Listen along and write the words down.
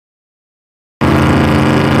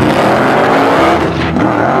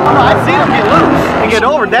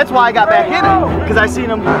That's why I got back in it, because I seen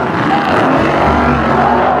him.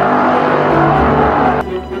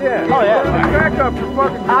 Yeah. Oh yeah. Back up for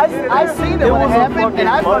fucking. I seen it when it happened, and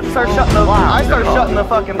I started shutting the. I started shutting the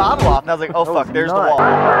fucking bottle off, and I was like, oh fuck, there's the wall.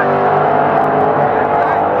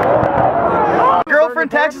 Girlfriend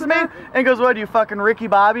texts me and goes, what, you fucking Ricky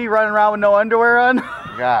Bobby running around with no underwear on?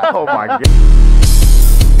 God. Oh my god.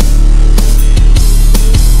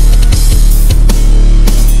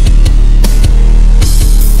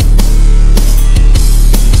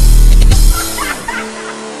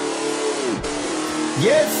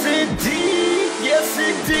 Yes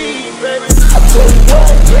indeed, baby. I tell you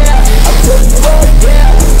what, yeah. I tell you what, yeah.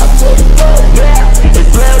 I tell you what, yeah. It's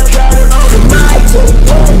blood clotted on the night. I tell you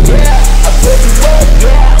what, yeah. I tell you what,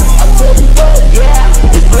 yeah. I tell you what,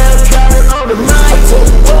 yeah. It's blood clotted on the night. I tell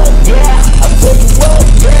you what, yeah. I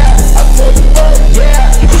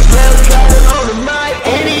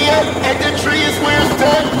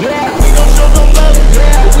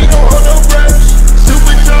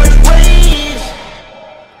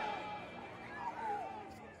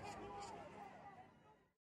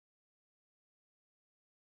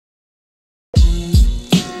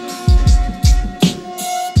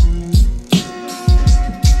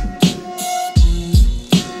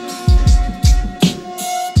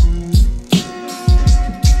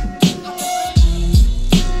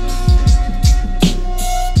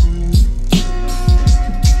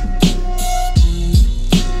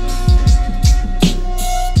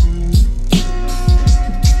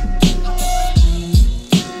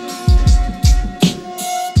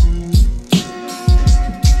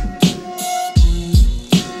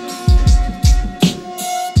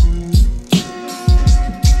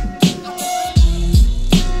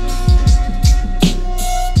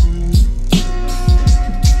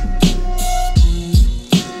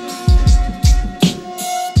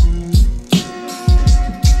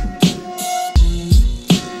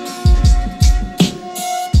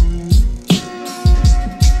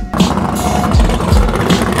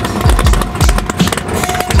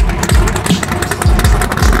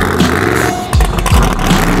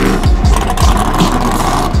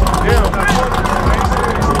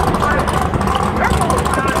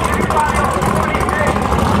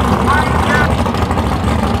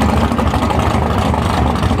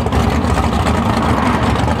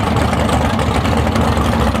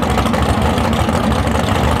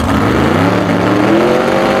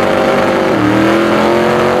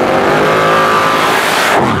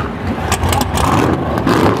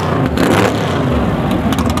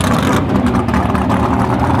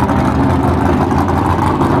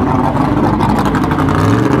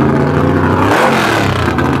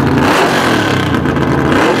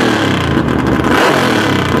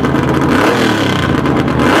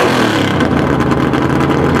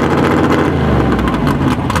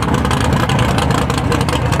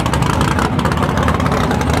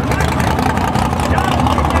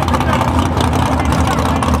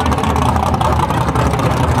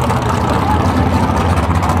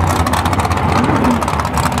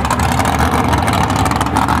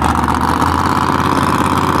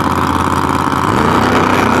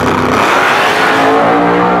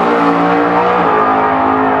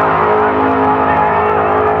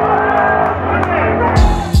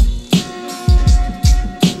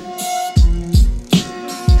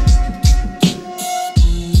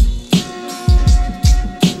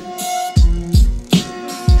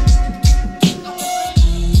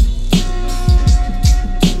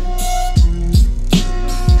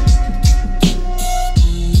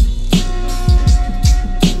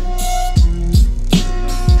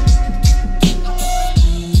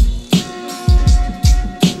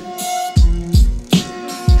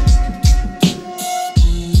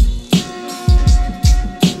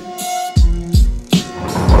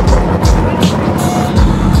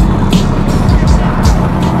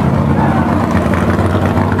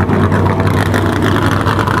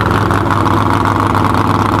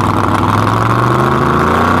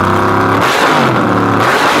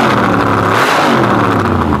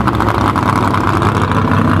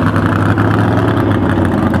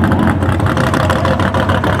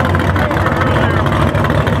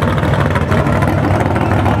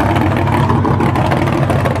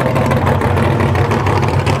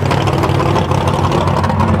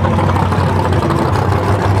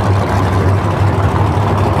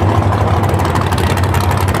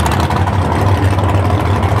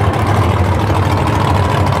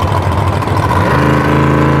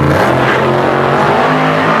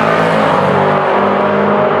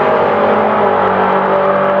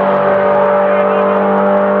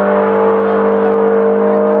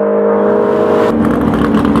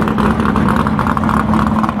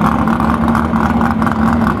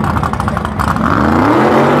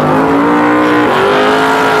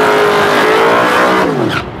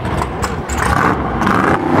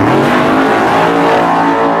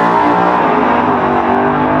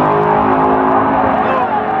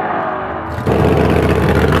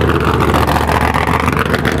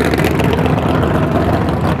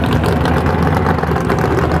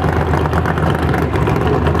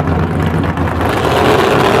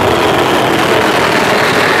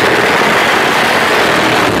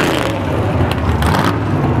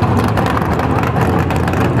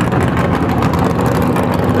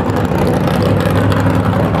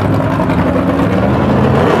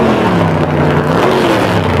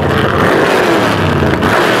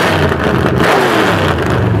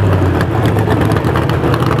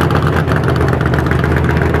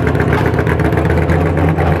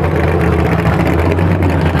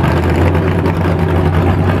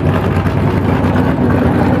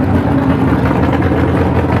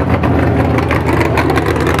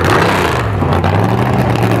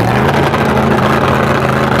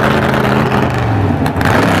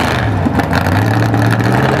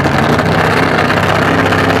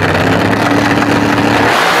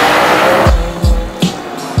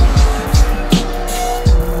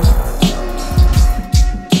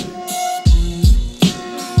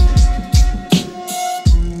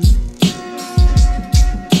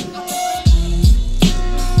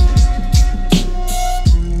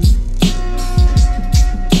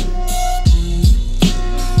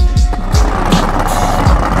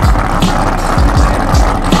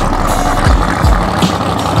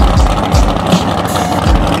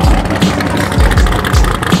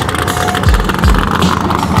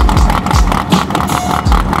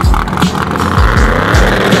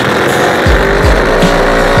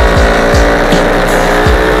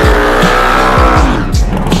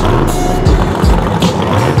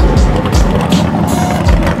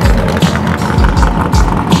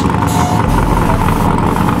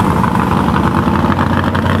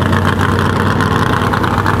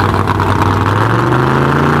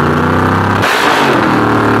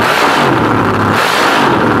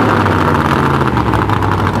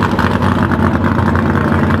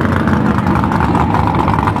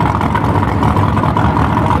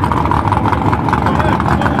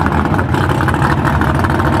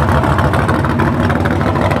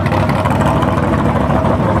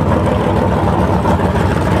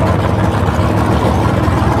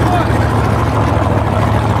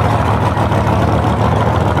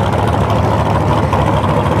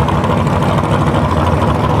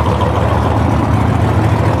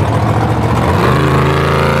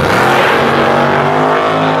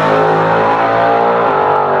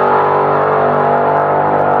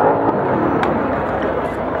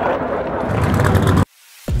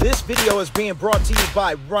video is being brought to you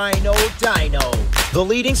by Rhino Dyno, the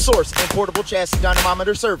leading source in portable chassis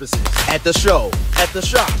dynamometer services. At the show, at the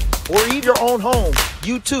shop, or even your own home,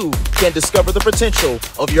 you too can discover the potential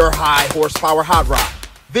of your high horsepower hot rod.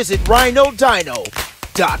 Visit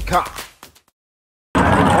rhinodyno.com.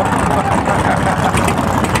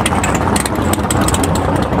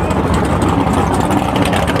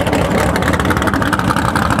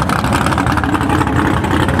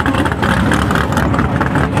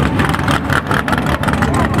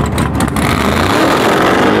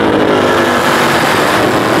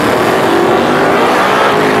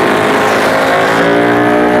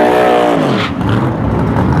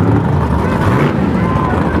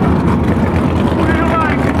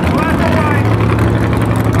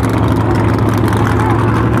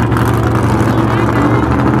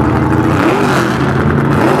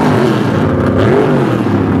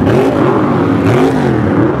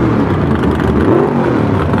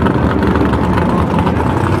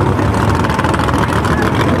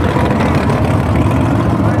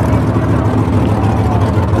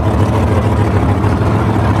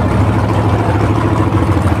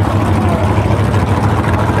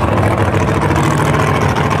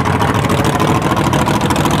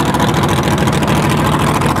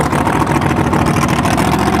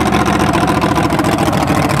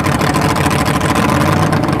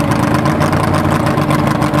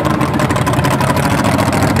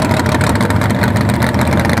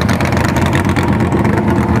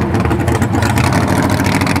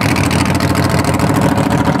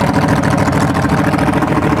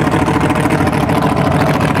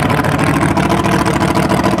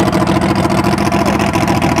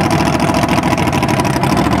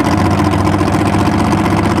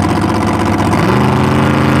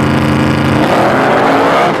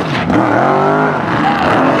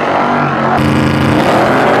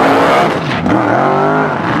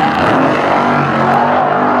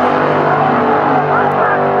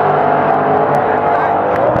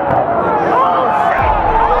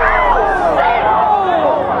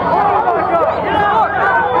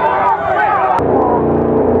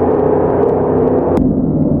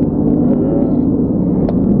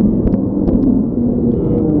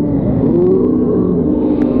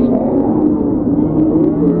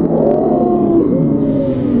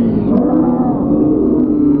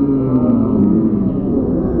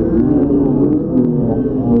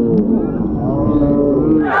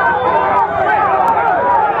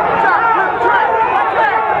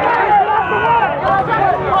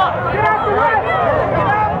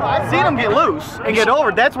 And get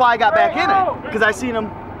over. That's why I got back in it, because I seen him.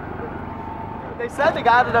 They said they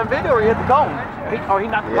got it on video where he hit the cone. He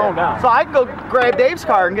knocked the cone down. So I can go grab Dave's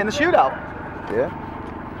car and get in the shootout. Yeah.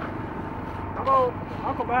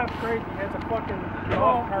 Uncle Bob's crazy. Has a fucking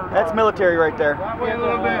golf cart. That's military right there. Wait a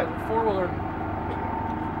little bit. Four-wheeler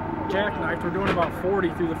jackknife. We're doing about 40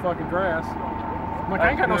 through the fucking grass. I'm like, I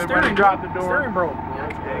ain't got no steering. Drop the door. Steering broke.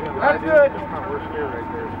 That's good.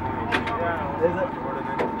 Is it?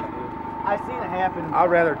 I seen it happen. I'd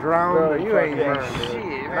rather drown. Bro, than you ain't fucking- burned shit. Not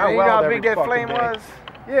Man, you know weld how every big that fucking flame day. was?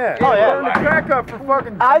 Yeah. Oh, yeah. Burn the crack up for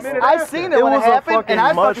fucking I after. seen it when it was a happened, and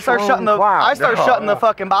I fucking started shutting the mushroom cloud. shutting the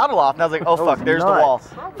fucking bottle off, and I was like, oh fuck, there's the wall.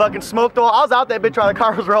 Fucking smoked the wall. I was out that bitch while the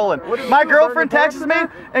car was rolling. My girlfriend texts me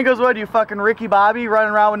and goes, "What are you fucking Ricky Bobby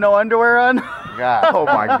running around with no underwear on?" God. Oh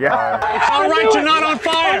my God. It's all right, you're not on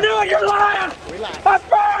fire. I knew it, you're lying! I'm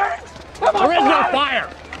burned! There is no fire.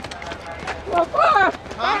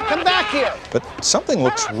 Come back here. But something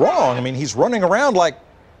looks wrong. I mean, he's running around like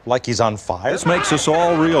he's on fire. This makes us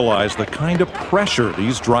all realize the kind of pressure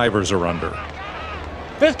these drivers are under.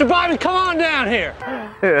 Mr. Bobby, come on down here.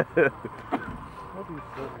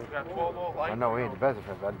 I know we ain't the best of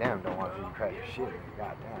friends, but damn, don't want to see you crash your shit.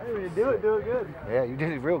 God damn. Hey, when you do it good. Yeah, you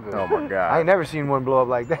did it real good. Oh my God. I ain't never seen one blow up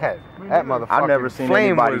like that. That motherfucker. I've never seen flame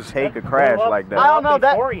anybody was, take a crash like that. I don't know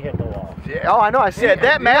that. Before he hit the wall. Oh, I know. I see Yeah, it.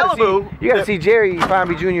 that Malibu. You gotta see Jerry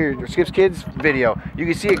Fonby Jr. or Skip's Kids video. You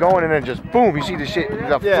can see it going and then just boom. You see the shit,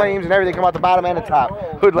 the flames and everything come out the bottom and the top.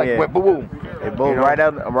 Hood like boom, boom. It blew right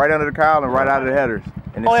under the cowl and right out of the headers.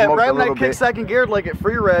 And it Oh yeah, smoked right a when I little kicked bit. second gear, like it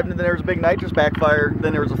free revved, and then there was a big nitrous backfire.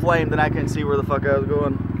 Then there was a flame. Then I couldn't see where the fuck I was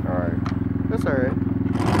going. All right. That's all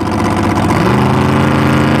right.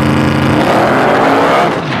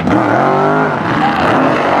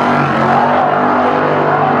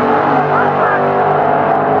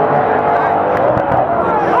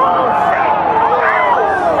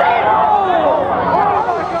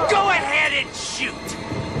 Go ahead and shoot.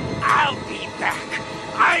 I'll be back.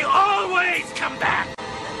 I always come back.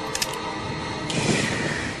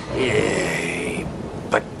 Yeah,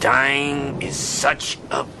 but dying is such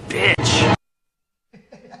a bitch.